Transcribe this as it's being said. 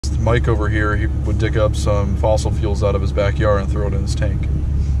Mike over here, he would dig up some fossil fuels out of his backyard and throw it in his tank.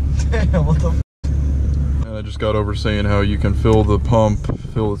 Damn, what the f? And I just got over saying how you can fill the pump,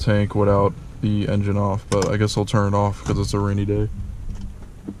 fill the tank without the engine off, but I guess I'll turn it off because it's a rainy day.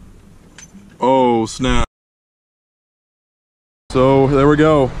 Oh, snap. So there we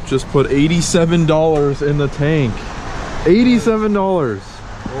go. Just put $87 in the tank. $87. Well,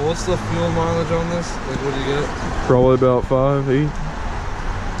 what's the fuel mileage on this? Like, what do you get? Probably about 5, 8.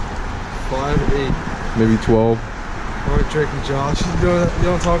 5, 8. Maybe 12. Alright, Drake and Josh. You know what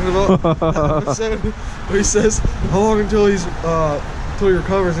I'm talking about? Where he says, how long until he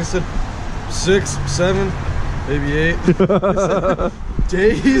recovers? He said, 6, 7, maybe 8.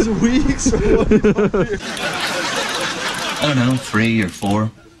 Days, weeks, or what? I don't know, 3 or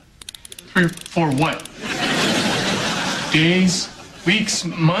 4. 3 or 4 what? Days, weeks,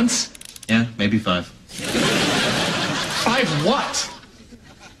 months? Yeah, maybe 5. 5 what?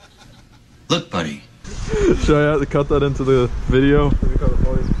 Look, buddy. Should I have to cut that into the video?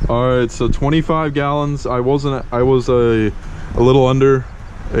 Alright, so 25 gallons. I was a little under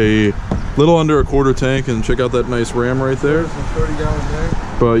a quarter tank, and check out that nice Ram right there. 30-gallon tank.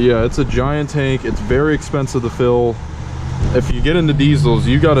 But yeah, it's a giant tank. It's very expensive to fill. If you get into diesels,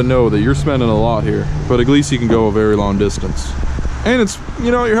 you got to know that you're spending a lot here, but at least you can go a very long distance. And it's,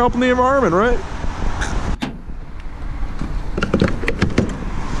 you know, you're helping the environment, right?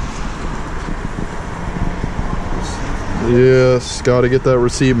 Yes, got to get that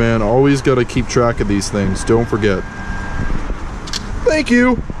receipt, man. Always got to keep track of these things. Don't forget. Thank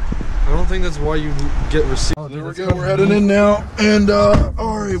you. I don't think that's why you get receipts. Oh, there we go. We're heading in now. And,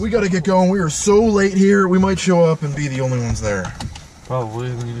 all right, we got to get going. We are so late here. We might show up and be the only ones there. Probably.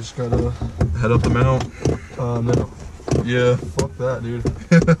 Then you just got to head up the mount. No. Yeah. Fuck that, dude.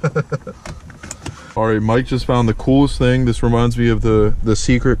 All right, Mike just found the coolest thing. This reminds me of the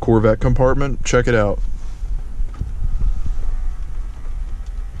secret Corvette compartment. Check it out.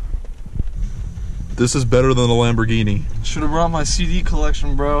 This is better than the Lamborghini. Should have brought my CD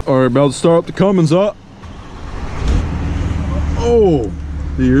collection, bro. All right, about to start the Cummins up. Oh,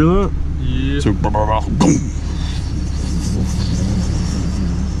 do you hear that? Yeah. So,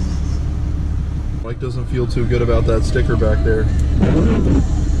 Mike doesn't feel too good about that sticker back there. What do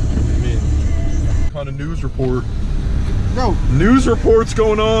you mean? What kind of news report? No. News reports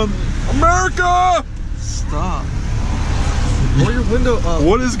going on. America! Stop. Roll your window up.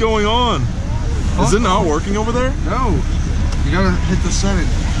 What is going on? Is it not working over there? No. You gotta hit the setting.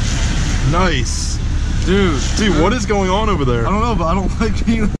 Nice. Dude, what is going on over there? I don't know, but I don't like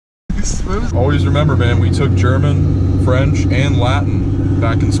being exposed. Always remember, man, we took German, French, and Latin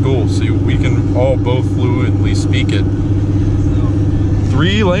back in school, so we can all both fluently speak it.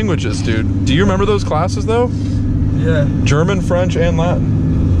 3 languages, dude. Do you remember those classes, though? Yeah. German, French, and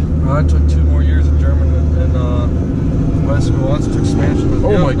Latin. I took 2 more years of German in high school. I took Spanish.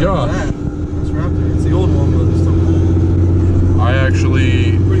 Oh my god. It's the old one, but it's still cool.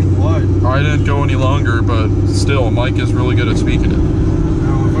 Pretty quiet. I didn't go any longer, but still, Mike is really good at speaking it.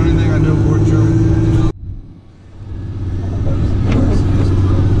 Now, if anything, I know more German.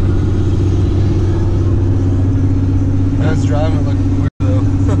 That's driving like a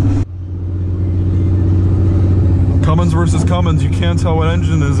weirdo. Cummins versus Cummins, you can't tell what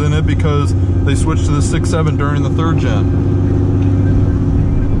engine is in it because they switched to the 6.7 during the 3rd gen.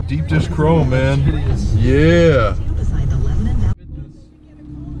 Deep dish chrome, man. Yeah.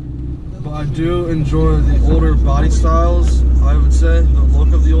 But I do enjoy the older body styles, I would say, the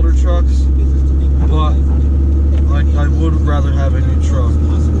look of the older trucks. But I would rather have a new truck.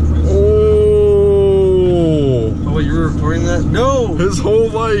 Oh! Oh wait, you're recording that? No! His whole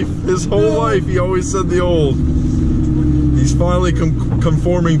life, he always said the old. He's finally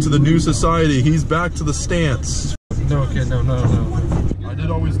conforming to the new society. He's back to the stance. No, okay, no. I did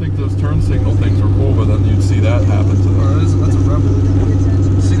always think those turn signal things were cool, but then you'd see that happen to them. That's a Rebel.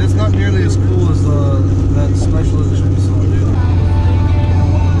 See, that's not nearly as cool as that special edition we saw, dude.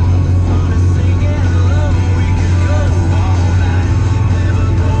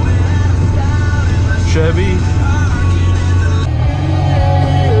 Chevy.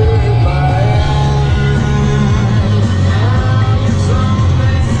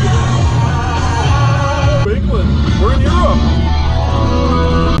 England. We're in Europe.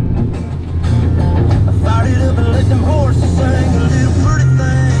 Them horses sang a little pretty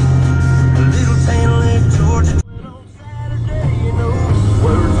thing, a little tan leg Georgia.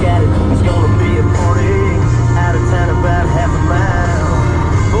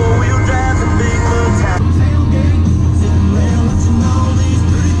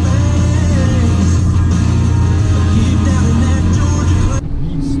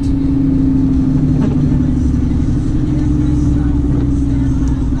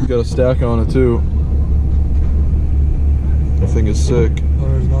 stack on it too. That thing is sick. Oh,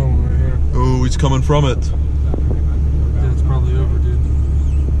 there's another one right here. Oh, he's coming from it. Yeah, it's probably over, dude.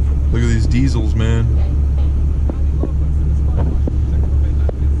 Look at these diesels, man.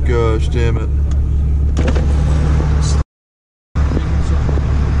 Gosh damn it.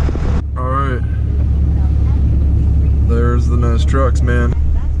 Alright. There's the nice trucks, man.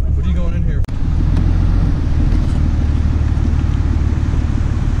 What are you going in here?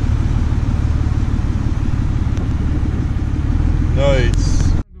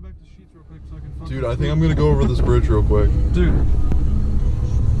 Nice. Go back to sheets real quick so I can Dude, I think I'm gonna go over this bridge real quick. Dude.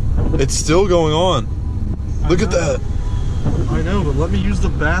 It's still going on. Look at that. I know, but let me use the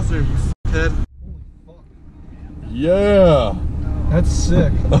bathroom, you head. Yeah. That's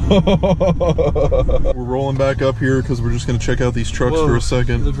sick. We're rolling back up here because we're just gonna check out these trucks Whoa, for a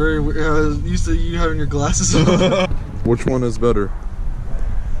second. The very used to you having your glasses on. Which one is better?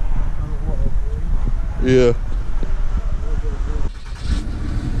 Yeah.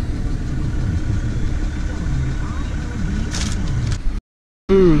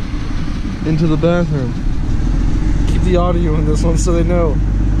 Food into the bathroom. Keep the audio in this one so they know.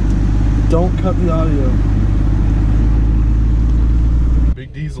 Don't cut the audio.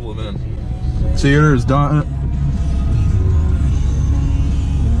 Big diesel event. See, here's Dyno.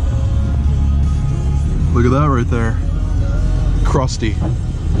 Look at that right there. Crusty.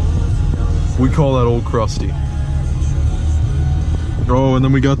 We call that old Crusty. Oh, and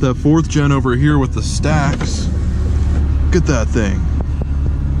then we got that 4th gen over here with the stacks. Look at that thing.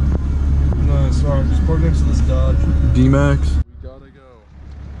 Nice. Alright, just park next to this Dodge. D-Max. We gotta go.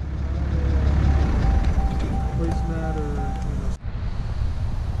 Placemat or...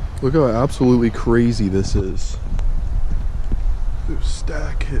 Look how absolutely crazy this is. Dude,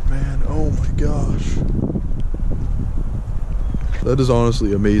 stack hit, man. Oh my gosh. That is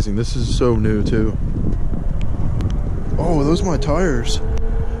honestly amazing. This is so new too. Oh, those are my tires.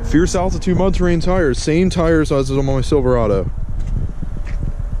 Fierce Altitude Mud Terrain tires. Same tires as on my Silverado.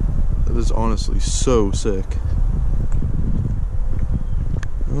 That is honestly so sick.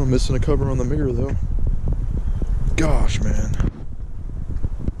 Oh, I'm missing a cover on the mirror though. Gosh, man.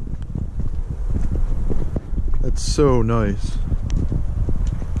 That's so nice.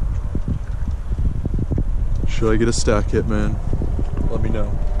 Should I get a stack hit, man? Let me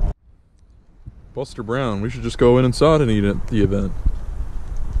know. Buster Brown, we should just go in inside and eat at the event.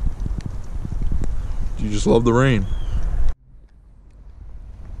 You just love the rain.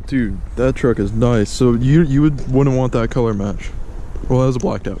 Dude, that truck is nice. So you wouldn't want that color match. Well, it has a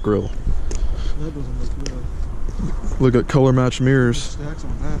blacked out grill. That doesn't look good. Look at color match mirrors. Stacks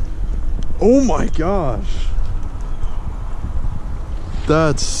on that. Oh my gosh.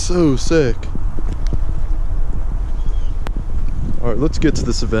 That's so sick. Alright, let's get to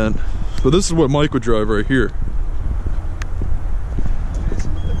this event. So this is what Mike would drive right here.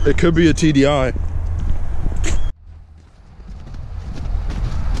 It could be a TDI.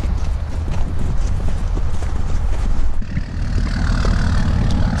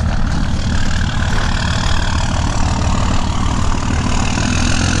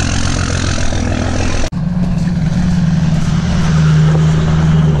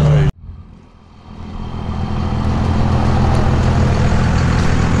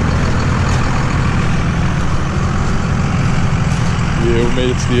 Yeah, we made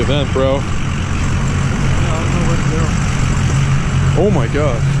it to the event, bro. Yeah, I don't know where to go. Oh my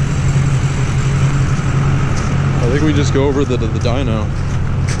gosh. I think we just go over the dyno.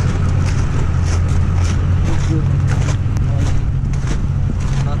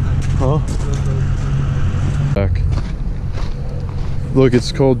 Huh? Back. Look,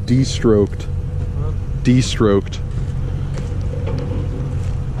 it's called D-stroked. D-stroked.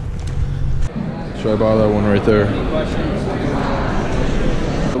 Should I buy that one right there?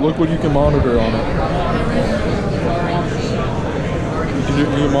 But look what you can monitor on it. You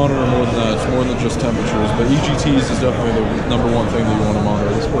can monitor more than that. It's more than just temperatures. But EGTs is definitely the #1 thing that you want to monitor.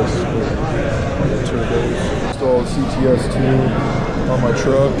 This place is cool. Turbos. Installed CTS2 on my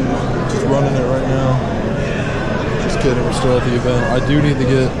truck. Just running it right now. Just kidding, we're still at the event. I do need to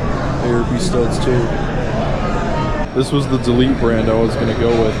get ARP studs too. This was the Delete brand I was going to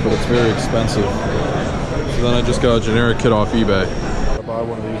go with, but it's very expensive. So then I just got a generic kit off eBay. Gotta buy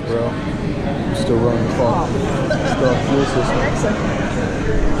one of these, bro. I'm still running the stock fuel system.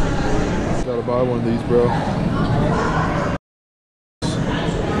 Gotta buy one of these, bro.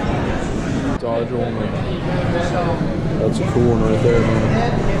 Dodge only. That's a cool one right there, man.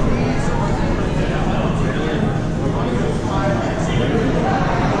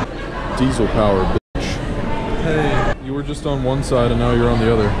 Diesel power, bitch. Hey. You were just on one side and now you're on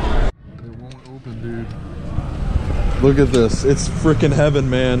the other. open, dude. Look at this. It's freaking heaven,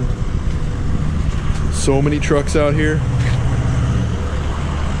 man. So many trucks out here.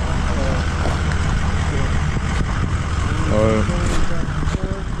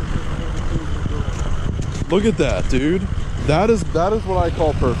 Look at that, dude. That is what I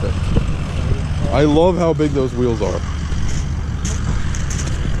call perfect. I love how big those wheels are.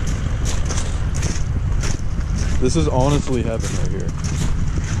 This is honestly heaven right here.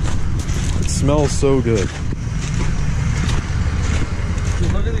 It smells so good.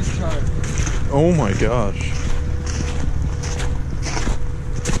 Dude, look at these tires. Oh my gosh.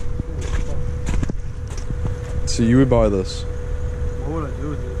 So you would buy this? What would I do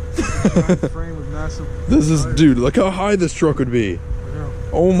with it? Frame with massive. This is, dude, look how high this truck would be. Yeah.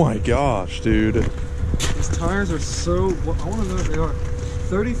 Oh my gosh, dude. These tires are so, I want to know what they are.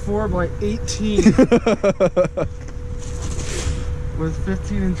 34 by 18 with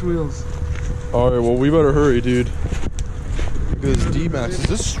 15-inch wheels. Alright, well, we better hurry, dude. Look at this D-Max. Is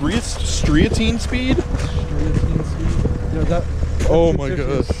this striatine speed? Striatine speed. Yeah, that Oh my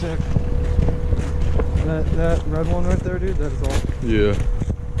 250 is gosh. sick. That red one right there, dude, that is awesome. Yeah.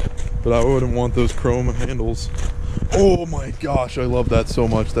 But I wouldn't want those chrome handles. Oh my gosh, I love that so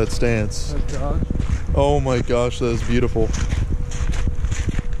much, that stance. That Dodge. Oh my gosh, that is beautiful.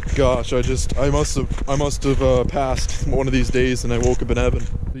 Gosh, I must have passed one of these days and I woke up in heaven.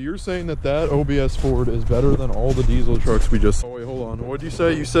 So you're saying that OBS Ford is better than all the diesel trucks we just... Oh wait, hold on. What did you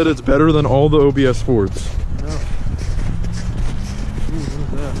say? You said it's better than all the OBS Fords. No. Ooh, what is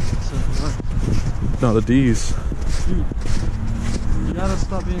that? So nice. No, the D's. Dude, you gotta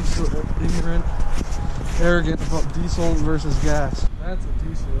stop being so ignorant, arrogant about diesel versus gas. That's a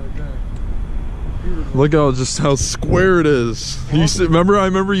diesel right there. Beautiful. Look how square it is. You said, I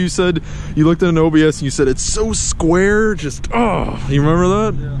remember you said you looked at an OBS and you said it's so square. Just you remember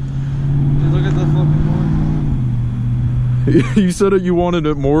that? Yeah. Dude, look at the fucking board. You said that you wanted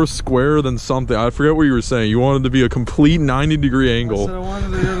it more square than something. I forget what you were saying. You wanted it to be a complete 90-degree angle. I said I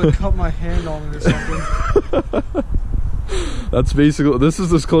wanted to be able to cut my hand on it or something. That's basically, this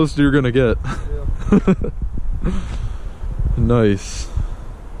is as close as you're gonna get. Yeah. Nice.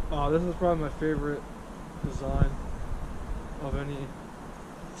 Oh, this is probably my favorite design of any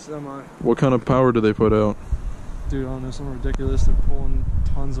semi. What kind of power do they put out? Dude, I don't know, something ridiculous. They're pulling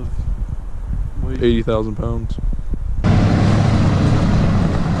tons of weight. 80,000 pounds.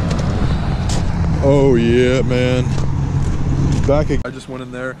 Oh yeah, man. I just went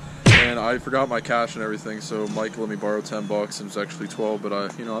in there and I forgot my cash and everything, so Mike let me borrow 10 bucks and it's actually 12, but I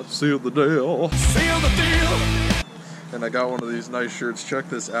sealed the deal. Sealed the deal! And I got one of these nice shirts. Check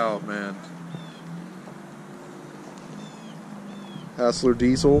this out, man. Hassler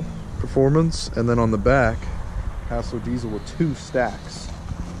Diesel Performance, and then on the back, Hassler Diesel with 2 stacks.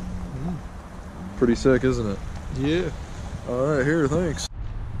 Pretty sick, isn't it? Yeah. Alright, here, thanks.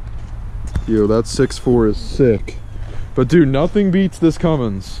 Yo, that 6.4 is sick. But dude, nothing beats this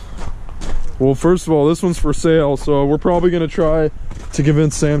Cummins. Well, first of all, this one's for sale, so we're probably gonna try to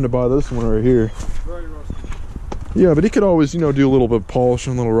convince Sam to buy this one right here. Very rusty. Yeah, but he could always, do a little bit of polish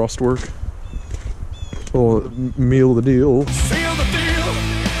and a little rust work. A little meal of the deal. Seal the deal,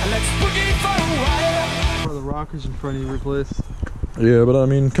 and let's boogie for a while. One of the rockers in front of you replaced. Yeah, but I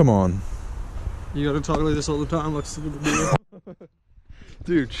mean, come on. You gotta talk like this all the time, like stupid deal.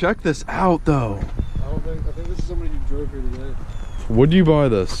 Dude, check this out, though. I think this is somebody who drove here today. Would you buy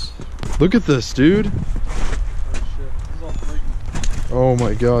this? Look at this, dude. Oh shit, this is all freaky. Oh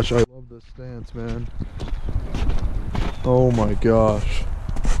my gosh, I love this stance, man. Oh my gosh.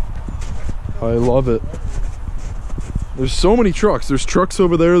 I love it. There's so many trucks. There's trucks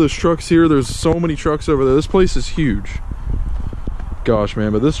over there, there's trucks here, there's so many trucks over there. This place is huge. Gosh,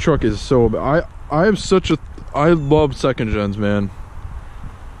 man, but this truck is so... I love second gens, man.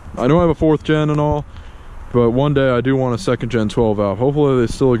 I know I have a 4th gen and all, but one day I do want a 2nd gen 12 valve. Hopefully they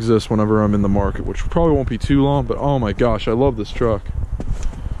still exist whenever I'm in the market, which probably won't be too long, but oh my gosh, I love this truck.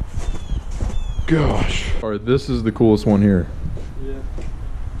 Gosh. Alright, this is the coolest one here. Yeah.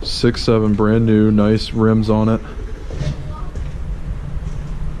 6.7, brand new, nice rims on it.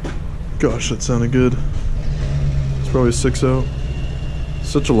 Gosh, that sounded good. It's probably a 6.0.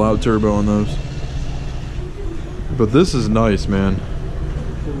 Such a loud turbo on those. But this is nice, man.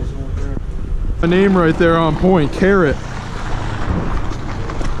 My name right there on point, Carrot.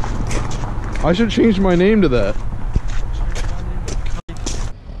 I should change my name to that.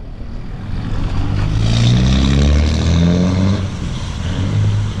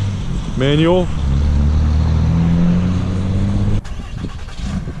 Manual.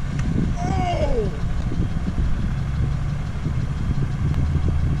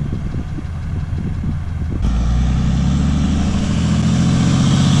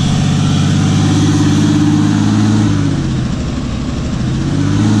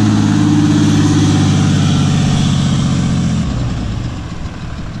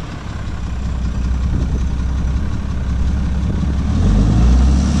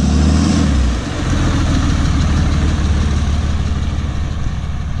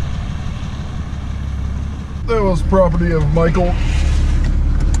 That was property of Michael.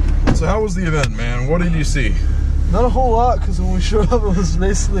 So how was the event, man? What did you see? Not a whole lot, because when we showed up, it was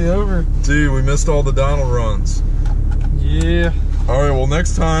basically over. Dude, we missed all the Dyno runs. Yeah. All right, well,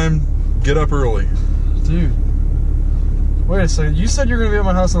 next time, get up early. Dude. Wait a second. You said you were going to be at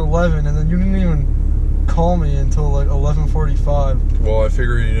my house at 11, and then you didn't even call me until like 11:45. Well, I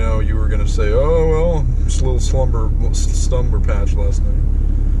figured, you know, you were going to say, oh, well, just a little slumber patch last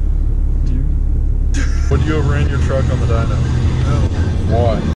night. Dude. Would you overran your truck on the Dyno? No. Why?